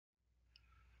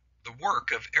The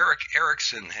work of Erik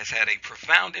Erikson has had a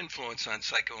profound influence on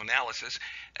psychoanalysis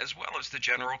as well as the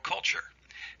general culture.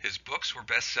 His books were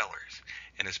bestsellers,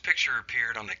 and his picture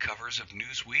appeared on the covers of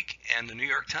Newsweek and the New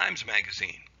York Times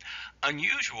Magazine.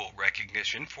 Unusual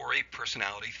recognition for a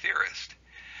personality theorist.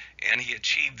 And he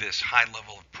achieved this high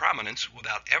level of prominence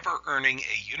without ever earning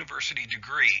a university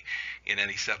degree in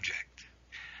any subject.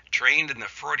 Trained in the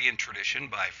Freudian tradition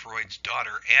by Freud's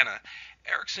daughter Anna,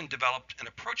 Erikson developed an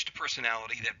approach to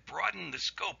personality that broadened the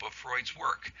scope of Freud's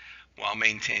work while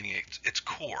maintaining its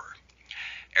core.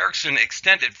 Erikson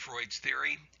extended Freud's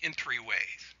theory in three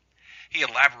ways. He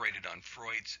elaborated on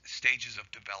Freud's stages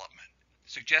of development,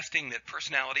 suggesting that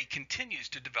personality continues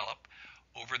to develop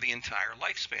over the entire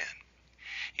lifespan.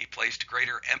 He placed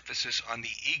greater emphasis on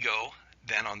the ego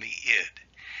than on the id.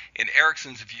 In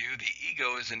Erikson's view, the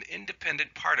ego is an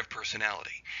independent part of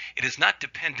personality. It is not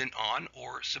dependent on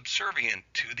or subservient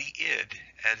to the id,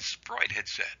 as Freud had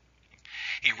said.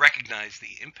 He recognized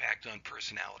the impact on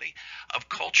personality of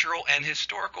cultural and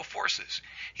historical forces.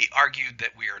 He argued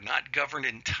that we are not governed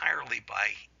entirely by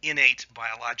innate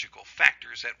biological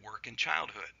factors at work in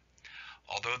childhood.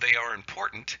 Although they are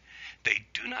important, they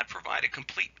do not provide a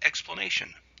complete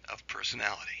explanation of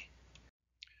personality.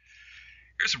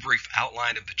 Here's a brief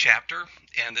outline of the chapter,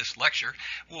 and this lecture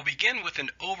will begin with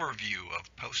an overview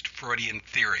of post-Freudian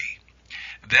theory.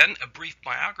 Then a brief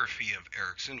biography of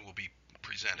Erikson will be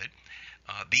presented.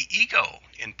 The ego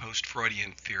in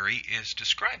post-Freudian theory is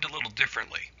described a little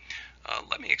differently.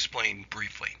 Let me explain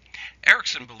briefly.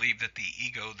 Erikson believed that the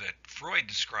ego that Freud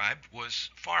described was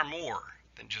far more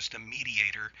than just a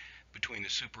mediator between the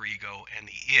superego and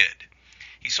the id.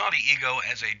 He saw the ego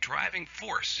as a driving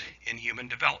force in human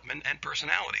development and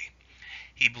personality.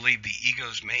 He believed the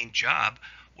ego's main job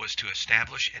was to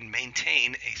establish and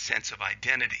maintain a sense of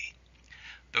identity.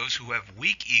 Those who have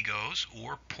weak egos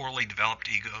or poorly developed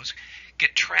egos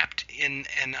get trapped in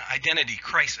an identity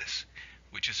crisis,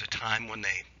 which is a time when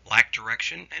they lack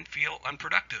direction and feel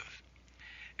unproductive.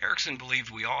 Erikson believed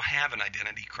we all have an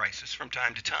identity crisis from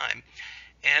time to time,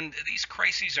 and these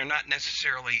crises are not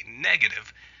necessarily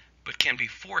negative, but can be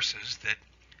forces that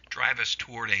drive us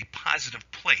toward a positive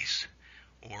place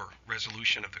or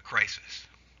resolution of the crisis.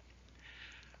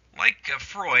 Like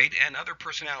Freud and other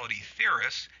personality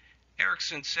theorists,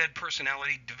 Erikson said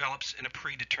personality develops in a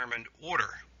predetermined order.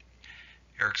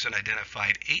 Erikson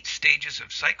identified 8 stages of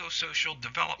psychosocial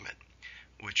development,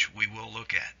 which we will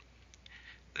look at.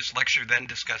 This lecture then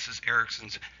discusses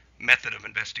Erikson's method of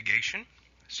investigation,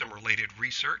 some related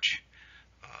research,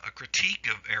 a critique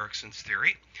of Erikson's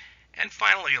theory, and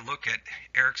finally a look at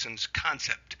Erikson's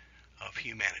concept of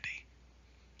humanity.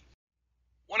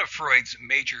 One of Freud's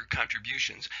major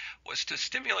contributions was to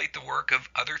stimulate the work of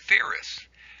other theorists.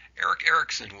 Erik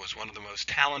Erikson was one of the most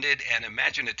talented and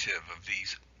imaginative of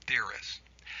these theorists.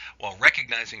 While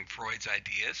recognizing Freud's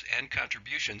ideas and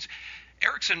contributions,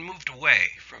 Erikson moved away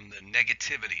from the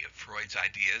negativity of Freud's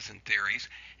ideas and theories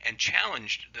and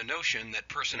challenged the notion that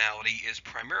personality is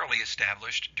primarily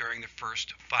established during the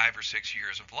first 5 or 6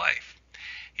 years of life.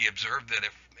 He observed that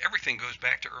if everything goes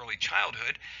back to early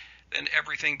childhood, then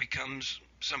everything becomes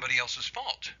somebody else's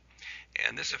fault.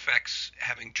 And this affects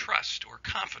having trust or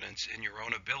confidence in your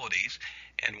own abilities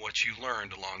and what you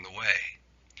learned along the way.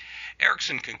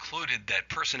 Erikson concluded that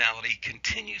personality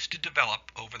continues to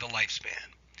develop over the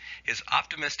lifespan. His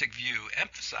optimistic view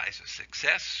emphasizes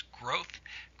success, growth,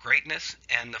 greatness,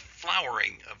 and the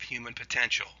flowering of human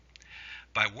potential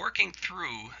by working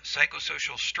through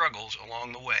psychosocial struggles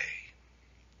along the way.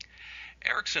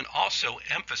 Erikson also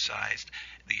emphasized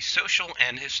the social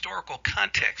and historical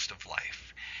context of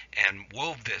life and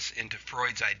wove this into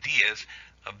Freud's ideas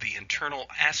of the internal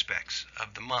aspects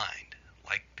of the mind,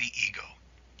 like the ego.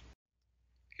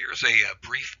 Here's a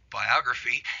brief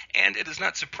biography, and it is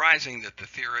not surprising that the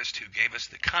theorist who gave us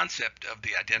the concept of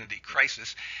the identity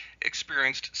crisis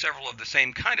experienced several of the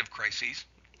same kind of crises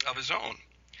of his own.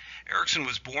 Erikson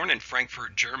was born in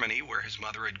Frankfurt, Germany, where his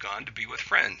mother had gone to be with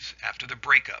friends after the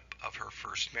breakup of her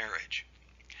first marriage.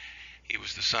 He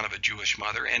was the son of a Jewish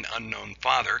mother and unknown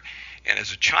father, and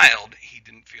as a child, he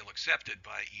didn't feel accepted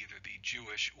by either the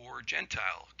Jewish or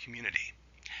Gentile community.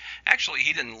 Actually,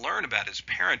 he didn't learn about his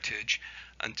parentage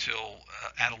until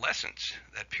adolescence,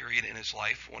 that period in his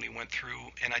life when he went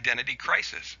through an identity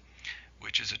crisis,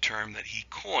 which is a term that he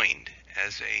coined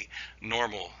as a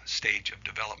normal stage of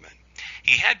development.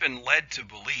 He had been led to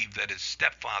believe that his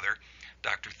stepfather,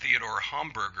 Dr. Theodor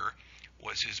Homburger,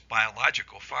 was his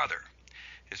biological father.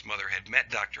 His mother had met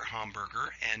Dr. Homburger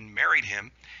and married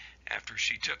him after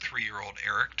she took 3-year-old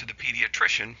Erik to the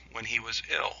pediatrician when he was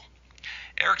ill.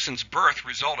 Erikson's birth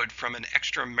resulted from an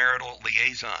extramarital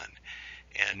liaison,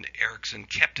 and Erikson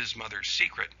kept his mother's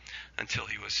secret until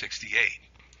he was 68.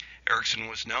 Erikson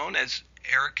was known as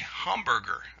Erich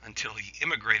Hamburger until he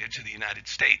immigrated to the United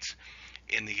States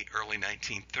in the early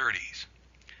 1930s.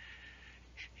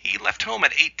 He left home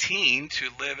at 18 to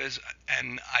live as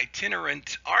an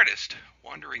itinerant artist,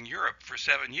 wandering Europe for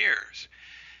 7 years.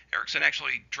 Erikson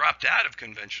actually dropped out of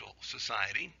conventional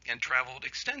society and traveled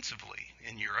extensively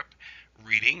in Europe,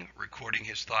 reading, recording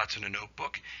his thoughts in a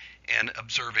notebook, and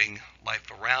observing life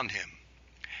around him.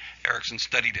 Erikson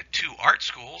studied at 2 art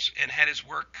schools and had his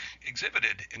work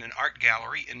exhibited in an art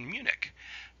gallery in Munich,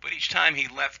 but each time he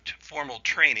left formal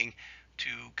training to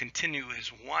continue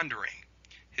his wandering,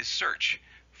 his search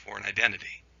for an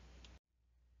identity.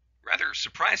 Rather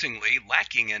surprisingly,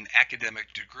 lacking an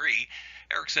academic degree,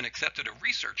 Erikson accepted a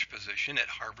research position at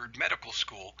Harvard Medical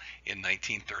School in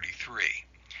 1933.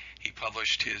 He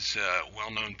published his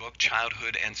well-known book,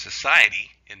 Childhood and Society,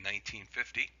 in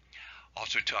 1950.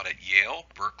 Also taught at Yale,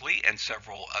 Berkeley, and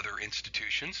several other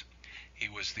institutions. He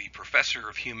was the professor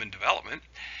of human development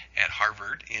at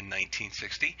Harvard in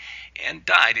 1960 and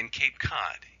died in Cape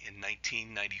Cod in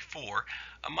 1994,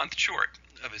 a month short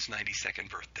of his 92nd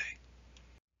birthday.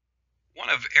 One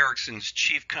of Erikson's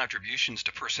chief contributions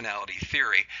to personality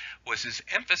theory was his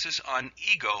emphasis on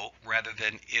ego rather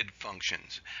than id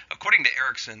functions. According to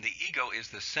Erikson, the ego is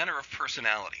the center of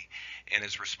personality and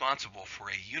is responsible for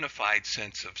a unified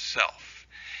sense of self.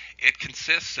 It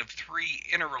consists of 3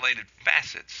 interrelated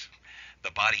facets: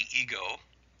 the body ego,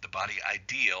 the body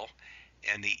ideal,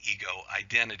 and the ego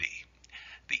identity.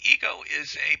 The ego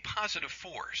is a positive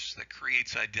force that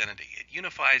creates identity. It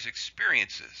unifies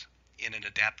experiences in an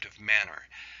adaptive manner.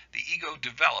 The ego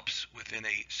develops within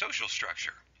a social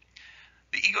structure.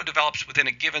 The ego develops within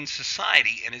a given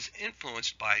society and is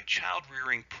influenced by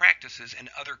child-rearing practices and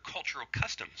other cultural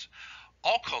customs.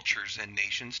 All cultures and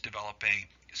nations develop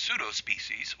a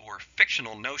pseudo-species or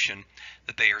fictional notion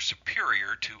that they are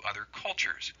superior to other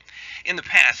cultures. In the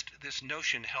past, this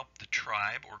notion helped the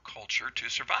tribe or culture to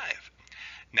survive.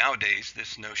 Nowadays,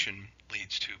 this notion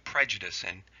leads to prejudice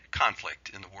and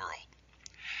conflict in the world.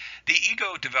 The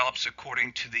ego develops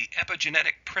according to the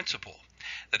epigenetic principle,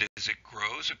 that is, it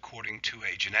grows according to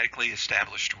a genetically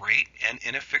established rate and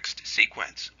in a fixed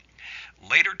sequence.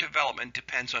 Later development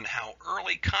depends on how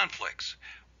early conflicts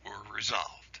were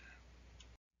resolved.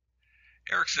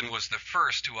 Erikson was the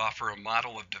first to offer a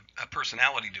model of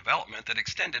personality development that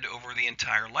extended over the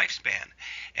entire lifespan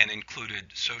and included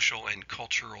social and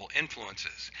cultural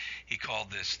influences. He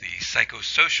called this the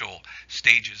psychosocial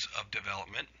stages of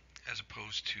development, as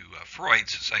opposed to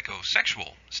Freud's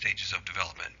psychosexual stages of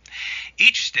development.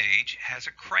 Each stage has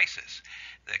a crisis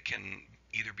that can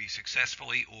either be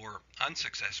successfully or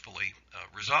unsuccessfully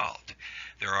resolved.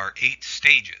 There are 8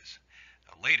 stages.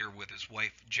 Later, with his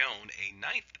wife Joan, a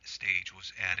 9th stage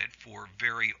was added for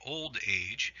very old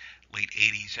age, late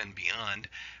 80s and beyond,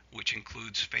 which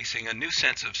includes facing a new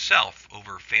sense of self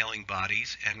over failing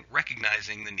bodies and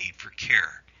recognizing the need for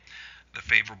care. The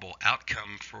favorable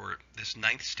outcome for this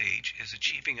 9th stage is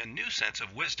achieving a new sense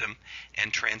of wisdom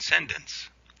and transcendence.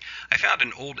 I found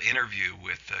an old interview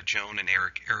with Joan and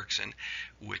Erikson,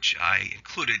 which I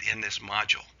included in this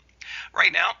module.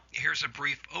 Right now, here's a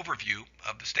brief overview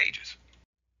of the stages.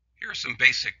 Here are some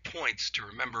basic points to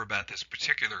remember about this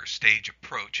particular stage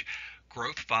approach.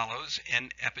 Growth follows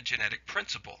an epigenetic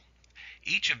principle.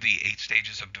 Each of the 8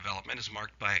 stages of development is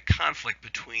marked by a conflict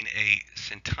between a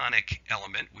syntonic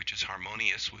element, which is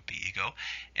harmonious with the ego,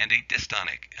 and a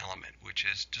dystonic element, which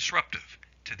is disruptive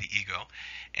to the ego,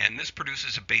 and this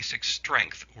produces a basic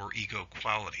strength or ego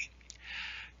quality.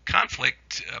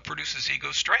 Conflict produces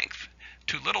ego strength.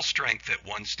 Too little strength at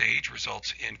one stage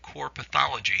results in core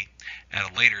pathology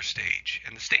at a later stage,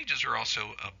 and the stages are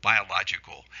also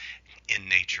biological in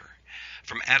nature.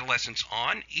 From adolescence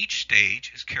on, each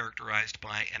stage is characterized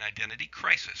by an identity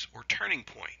crisis or turning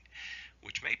point,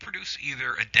 which may produce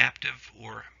either adaptive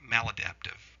or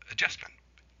maladaptive adjustment.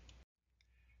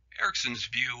 Erikson's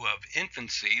view of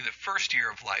infancy, the first year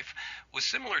of life, was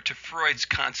similar to Freud's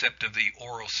concept of the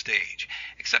oral stage,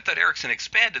 except that Erikson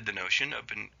expanded the notion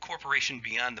of incorporation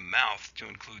beyond the mouth to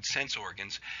include sense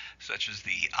organs such as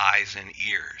the eyes and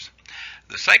ears.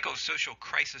 The psychosocial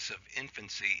crisis of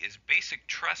infancy is basic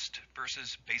trust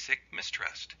versus basic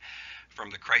mistrust. From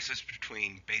the crisis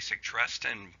between basic trust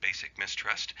and basic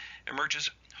mistrust emerges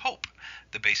hope,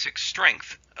 the basic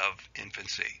strength of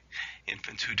infancy.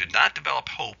 Infants who did not develop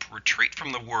hope retreat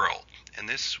from the world, and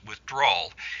this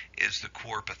withdrawal is the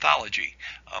core pathology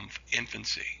of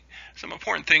infancy. Some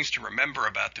important things to remember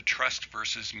about the trust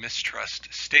versus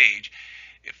mistrust stage.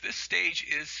 If this stage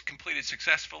is completed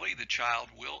successfully, the child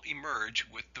will emerge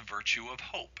with the virtue of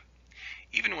hope.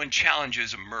 Even when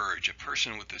challenges emerge, a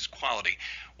person with this quality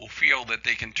will feel that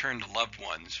they can turn to loved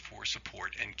ones for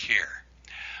support and care.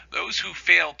 Those who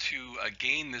fail to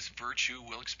gain this virtue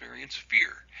will experience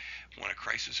fear. When a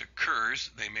crisis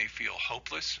occurs, they may feel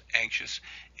hopeless, anxious,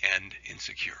 and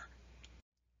insecure.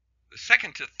 The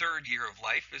second to third year of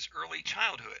life is early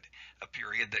childhood, a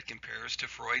period that compares to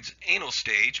Freud's anal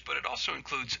stage, but it also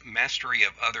includes mastery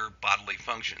of other bodily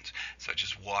functions, such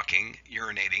as walking,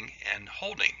 urinating, and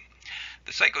holding.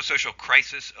 The psychosocial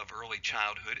crisis of early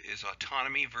childhood is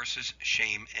autonomy versus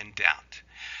shame and doubt.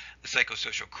 The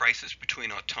psychosocial crisis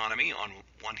between autonomy on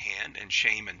one hand and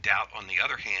shame and doubt on the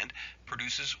other hand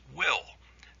produces will,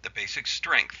 the basic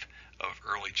strength of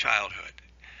early childhood.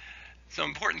 Some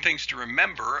important things to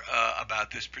remember about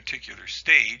this particular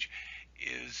stage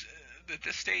is that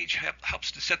this stage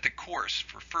helps to set the course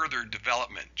for further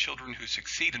development. Children who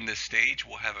succeed in this stage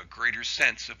will have a greater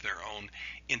sense of their own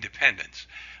independence.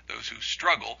 Those who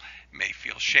struggle may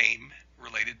feel shame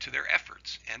related to their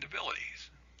efforts and abilities.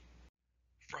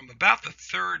 From about the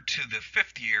third to the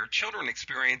fifth year, children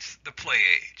experience the play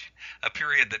age, a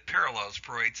period that parallels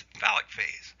Freud's phallic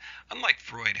phase. Unlike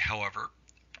Freud, however,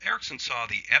 Erikson saw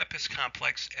the Oedipus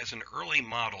complex as an early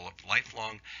model of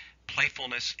lifelong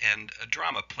playfulness and a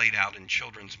drama played out in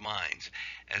children's minds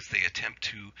as they attempt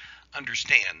to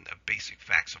understand the basic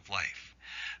facts of life.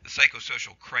 The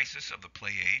psychosocial crisis of the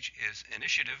play age is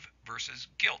initiative versus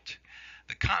guilt.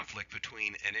 The conflict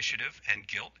between initiative and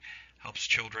guilt helps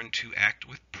children to act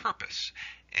with purpose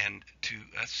and to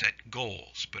set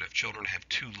goals. But if children have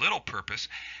too little purpose,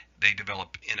 they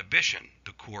develop inhibition,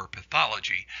 the core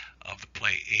pathology of the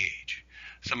play age.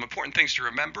 Some important things to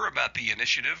remember about the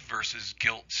initiative versus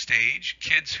guilt stage.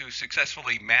 Kids who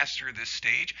successfully master this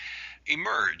stage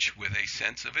emerge with a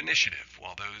sense of initiative,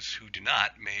 while those who do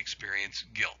not may experience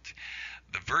guilt.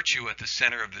 The virtue at the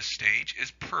center of this stage is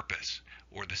purpose,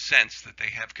 or the sense that they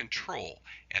have control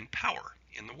and power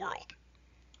in the world.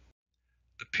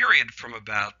 The period from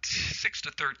about 6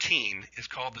 to 13 is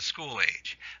called the school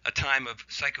age, a time of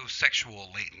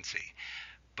psychosexual latency,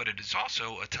 but it is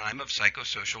also a time of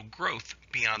psychosocial growth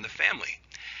beyond the family.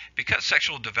 Because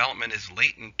sexual development is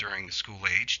latent during the school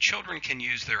age, children can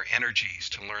use their energies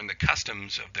to learn the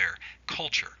customs of their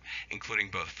culture, including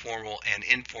both formal and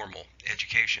informal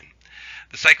education.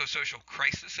 The psychosocial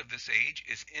crisis of this age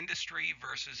is industry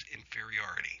versus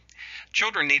inferiority.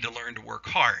 Children need to learn to work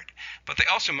hard, but they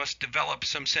also must develop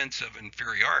some sense of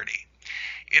inferiority.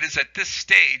 It is at this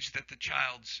stage that the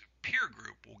child's peer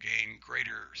group will gain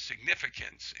greater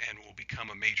significance and will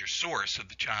become a major source of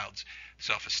the child's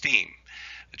self-esteem.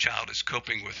 The child is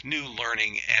coping with new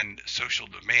learning and social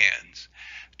demands.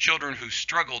 Children who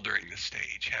struggle during this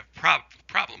stage have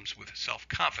problems with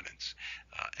self-confidence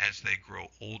as they grow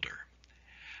older.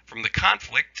 From the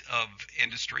conflict of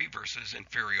industry versus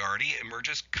inferiority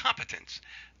emerges competence,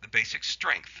 the basic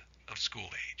strength of school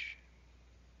age.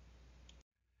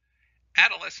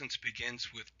 Adolescence begins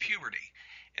with puberty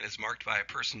and is marked by a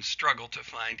person's struggle to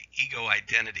find ego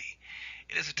identity.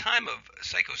 It is a time of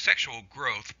psychosexual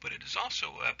growth, but it is also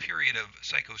a period of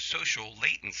psychosocial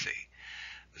latency.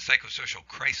 The psychosocial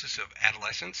crisis of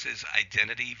adolescence is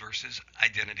identity versus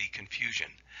identity confusion.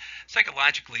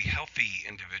 Psychologically healthy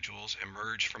individuals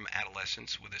emerge from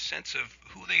adolescence with a sense of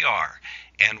who they are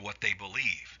and what they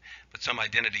believe, but some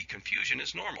identity confusion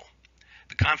is normal.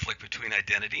 The conflict between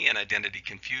identity and identity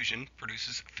confusion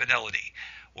produces fidelity,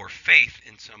 or faith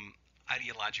in some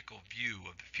ideological view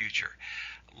of the future.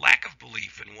 Lack of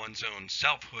belief in one's own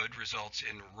selfhood results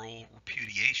in role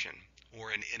repudiation,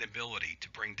 or an inability to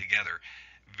bring together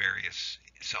various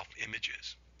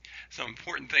self-images. Some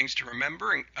important things to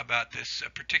remember about this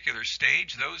particular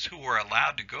stage: those who are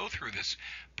allowed to go through this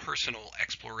personal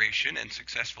exploration and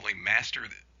successfully master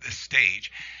this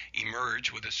stage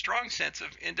emerge with a strong sense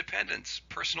of independence,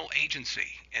 personal agency,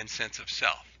 and sense of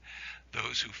self.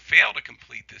 Those who fail to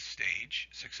complete this stage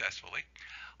successfully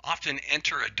often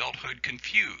enter adulthood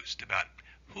confused about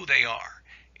who they are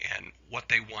and what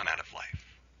they want out of life.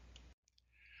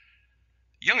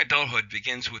 Young adulthood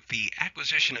begins with the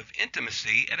acquisition of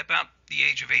intimacy at about the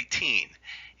age of 18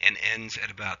 and ends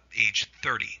at about age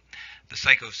 30. The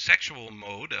psychosexual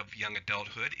mode of young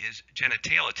adulthood is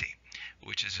genitality,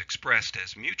 which is expressed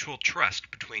as mutual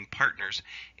trust between partners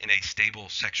in a stable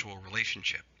sexual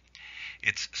relationship.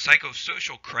 Its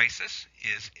psychosocial crisis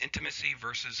is intimacy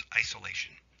versus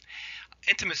isolation.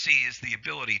 Intimacy is the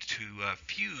ability to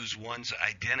fuse one's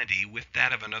identity with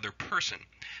that of another person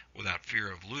without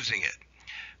fear of losing it,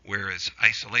 whereas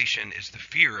isolation is the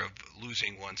fear of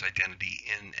losing one's identity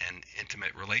in an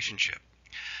intimate relationship.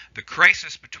 The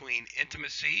crisis between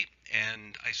intimacy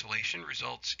and isolation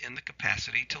results in the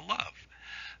capacity to love.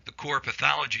 The core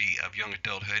pathology of young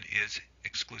adulthood is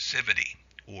exclusivity,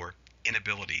 or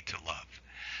inability to love.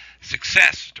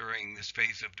 Success during this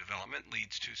phase of development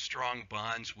leads to strong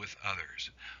bonds with others,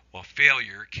 while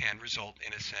failure can result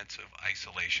in a sense of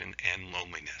isolation and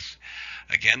loneliness.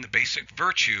 Again, the basic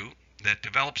virtue that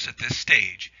develops at this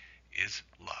stage is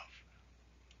love.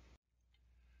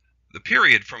 The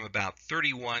period from about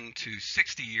 31 to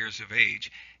 60 years of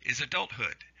age is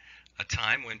adulthood, a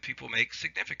time when people make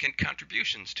significant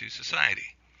contributions to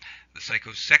society. The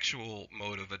psychosexual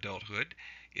mode of adulthood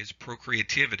is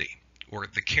procreativity, or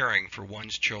the caring for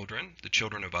one's children, the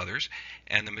children of others,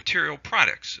 and the material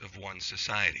products of one's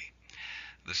society.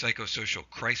 The psychosocial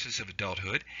crisis of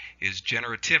adulthood is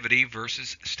generativity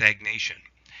versus stagnation,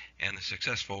 and the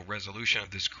successful resolution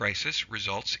of this crisis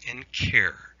results in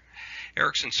care.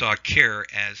 Erikson saw care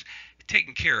as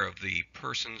taking care of the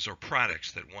persons or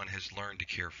products that one has learned to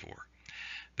care for.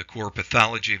 The core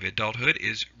pathology of adulthood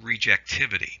is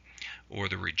rejectivity, or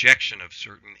the rejection of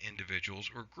certain individuals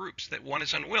or groups that one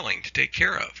is unwilling to take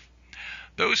care of.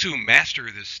 Those who master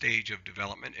this stage of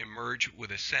development emerge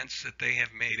with a sense that they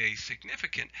have made a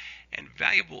significant and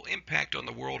valuable impact on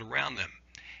the world around them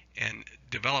and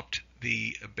developed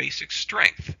the basic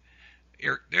strength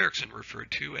Erikson referred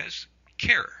to as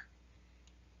care.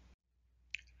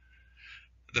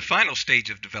 The final stage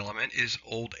of development is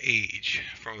old age,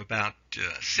 from about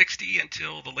 60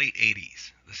 until the late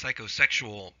 80s. The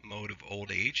psychosexual mode of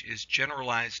old age is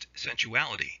generalized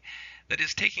sensuality, that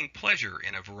is taking pleasure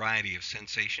in a variety of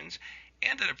sensations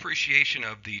and an appreciation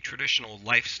of the traditional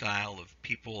lifestyle of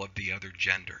people of the other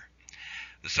gender.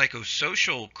 The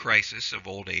psychosocial crisis of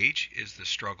old age is the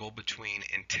struggle between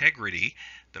integrity,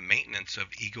 the maintenance of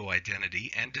ego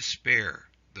identity, and despair,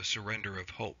 the surrender of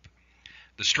hope.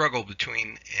 The struggle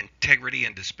between integrity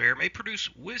and despair may produce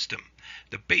wisdom,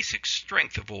 the basic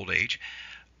strength of old age,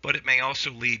 but it may also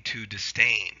lead to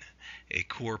disdain, a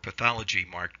core pathology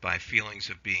marked by feelings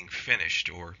of being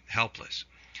finished or helpless.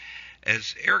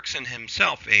 As Erikson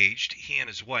himself aged, he and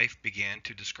his wife began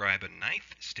to describe a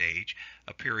ninth stage,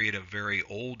 a period of very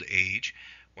old age,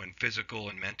 when physical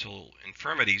and mental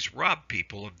infirmities rob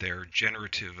people of their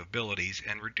generative abilities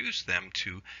and reduce them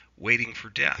to waiting for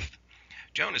death.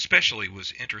 Joan especially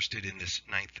was interested in this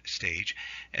ninth stage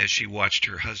as she watched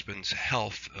her husband's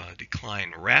health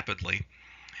decline rapidly,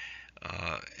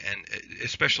 and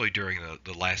especially during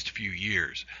the last few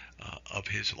years of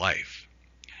his life.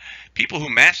 People who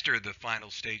master the final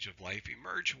stage of life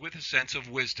emerge with a sense of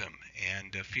wisdom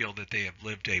and feel that they have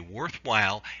lived a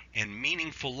worthwhile and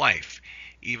meaningful life,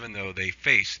 even though they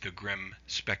face the grim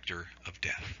specter of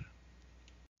death.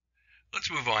 Let's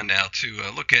move on now to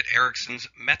look at Erikson's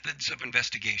methods of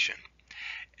investigation.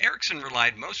 Erikson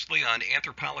relied mostly on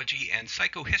anthropology and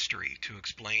psychohistory to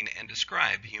explain and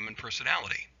describe human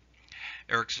personality.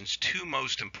 Erikson's two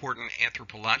most important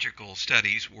anthropological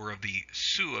studies were of the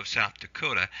Sioux of South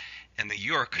Dakota and the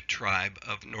York tribe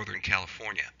of Northern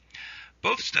California.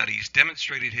 Both studies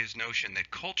demonstrated his notion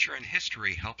that culture and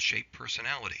history help shape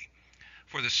personality.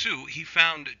 For the Sioux, he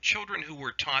found children who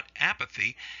were taught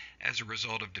apathy as a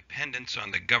result of dependence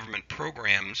on the government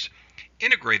programs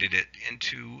integrated it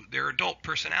into their adult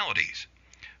personalities.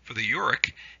 For the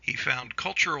York, he found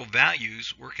cultural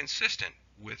values were consistent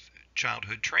with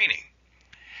childhood training.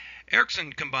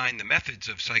 Erikson combined the methods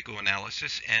of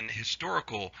psychoanalysis and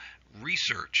historical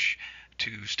research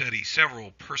to study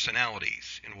several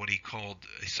personalities in what he called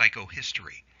a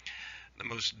psychohistory. The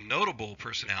most notable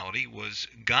personality was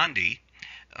Gandhi,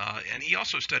 and he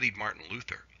also studied Martin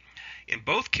Luther. In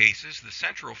both cases, the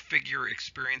central figure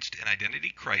experienced an identity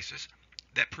crisis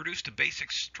that produced a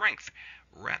basic strength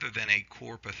rather than a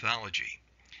core pathology.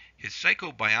 His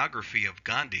psychobiography of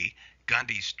Gandhi,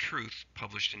 Gandhi's Truth,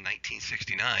 published in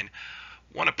 1969,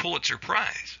 won a Pulitzer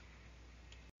Prize.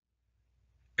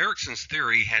 Erikson's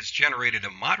theory has generated a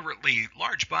moderately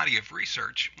large body of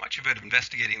research, much of it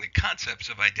investigating the concepts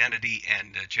of identity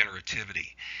and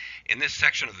generativity. In this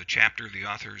section of the chapter, the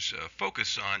authors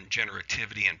focus on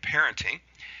generativity and parenting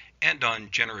and on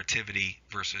generativity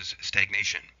versus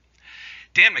stagnation.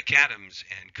 Dan McAdams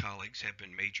and colleagues have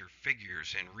been major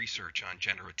figures in research on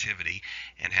generativity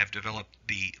and have developed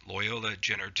the Loyola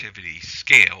Generativity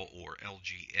Scale, or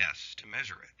LGS, to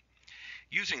measure it.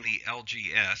 Using the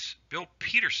LGS, Bill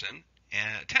Peterson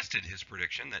tested his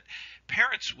prediction that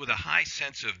parents with a high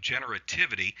sense of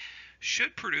generativity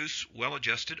should produce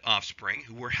well-adjusted offspring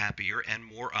who were happier and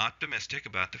more optimistic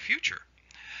about the future.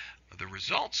 The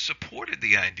results supported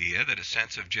the idea that a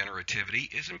sense of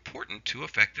generativity is important to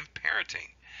effective parenting.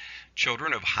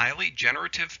 Children of highly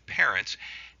generative parents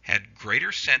had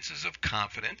greater senses of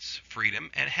confidence, freedom,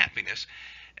 and happiness,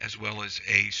 as well as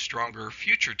a stronger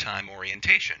future time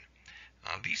orientation.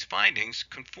 These findings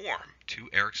conform to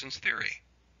Erikson's theory.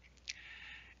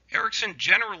 Erikson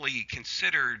generally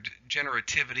considered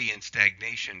generativity and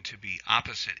stagnation to be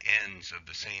opposite ends of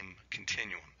the same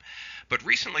continuum. But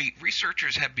recently,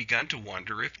 researchers have begun to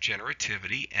wonder if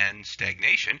generativity and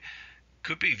stagnation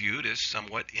could be viewed as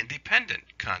somewhat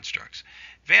independent constructs.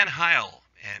 Van Heil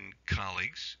and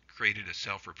colleagues created a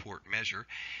self-report measure,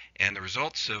 and the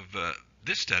results of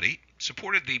this study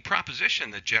supported the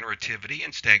proposition that generativity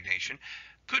and stagnation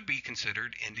could be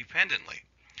considered independently.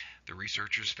 The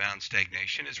researchers found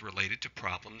stagnation is related to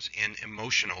problems in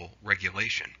emotional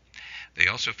regulation. They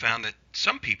also found that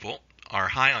some people are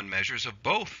high on measures of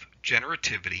both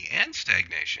generativity and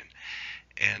stagnation,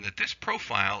 and that this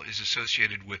profile is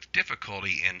associated with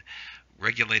difficulty in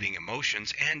regulating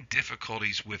emotions and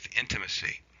difficulties with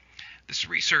intimacy. This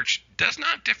research does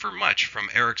not differ much from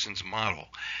Erikson's model,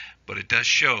 but it does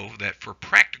show that for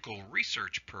practical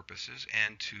research purposes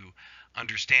and to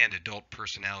understand adult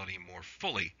personality more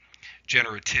fully,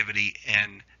 generativity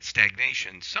and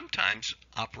stagnation sometimes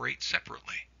operate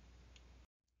separately.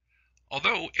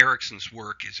 Although Erikson's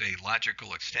work is a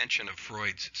logical extension of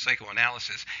Freud's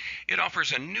psychoanalysis, it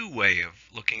offers a new way of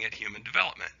looking at human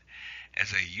development.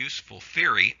 As a useful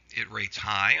theory, it rates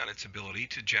high on its ability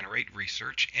to generate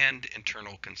research and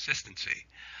internal consistency,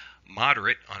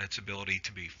 moderate on its ability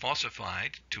to be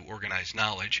falsified, to organize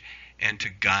knowledge, and to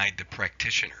guide the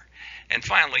practitioner. And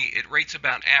finally, it rates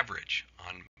about average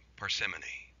on parsimony.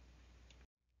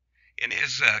 In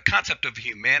his concept of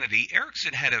humanity,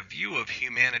 Erikson had a view of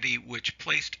humanity which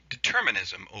placed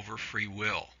determinism over free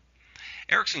will.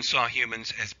 Erikson saw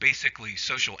humans as basically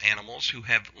social animals who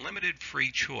have limited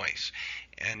free choice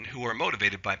and who are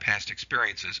motivated by past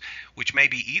experiences, which may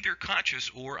be either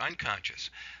conscious or unconscious,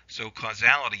 so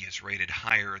causality is rated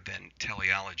higher than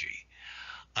teleology.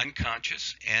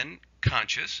 Unconscious and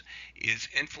conscious is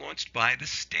influenced by the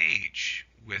stage,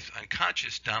 with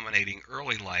unconscious dominating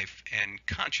early life and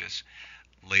conscious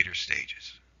later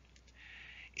stages.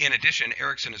 In addition,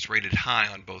 Erikson is rated high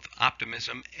on both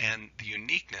optimism and the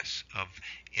uniqueness of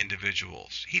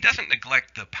individuals. He doesn't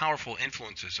neglect the powerful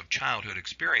influences of childhood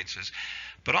experiences,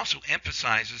 but also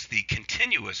emphasizes the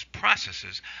continuous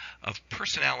processes of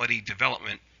personality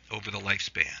development over the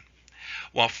lifespan.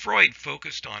 While Freud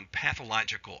focused on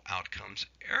pathological outcomes,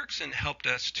 Erikson helped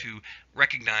us to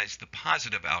recognize the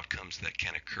positive outcomes that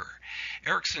can occur.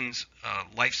 Erikson's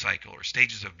life cycle or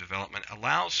stages of development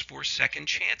allows for second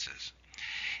chances.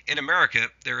 In America,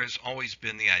 there has always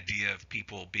been the idea of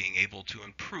people being able to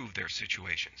improve their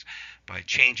situations by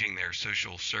changing their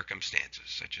social circumstances,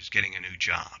 such as getting a new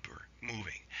job or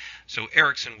moving. So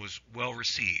Erikson was well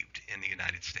received in the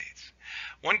United States.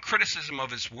 One criticism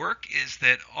of his work is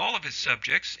that all of his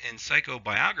subjects in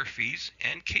psychobiographies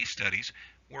and case studies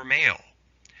were male.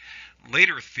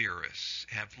 Later theorists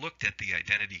have looked at the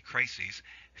identity crises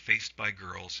faced by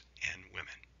girls and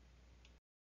women.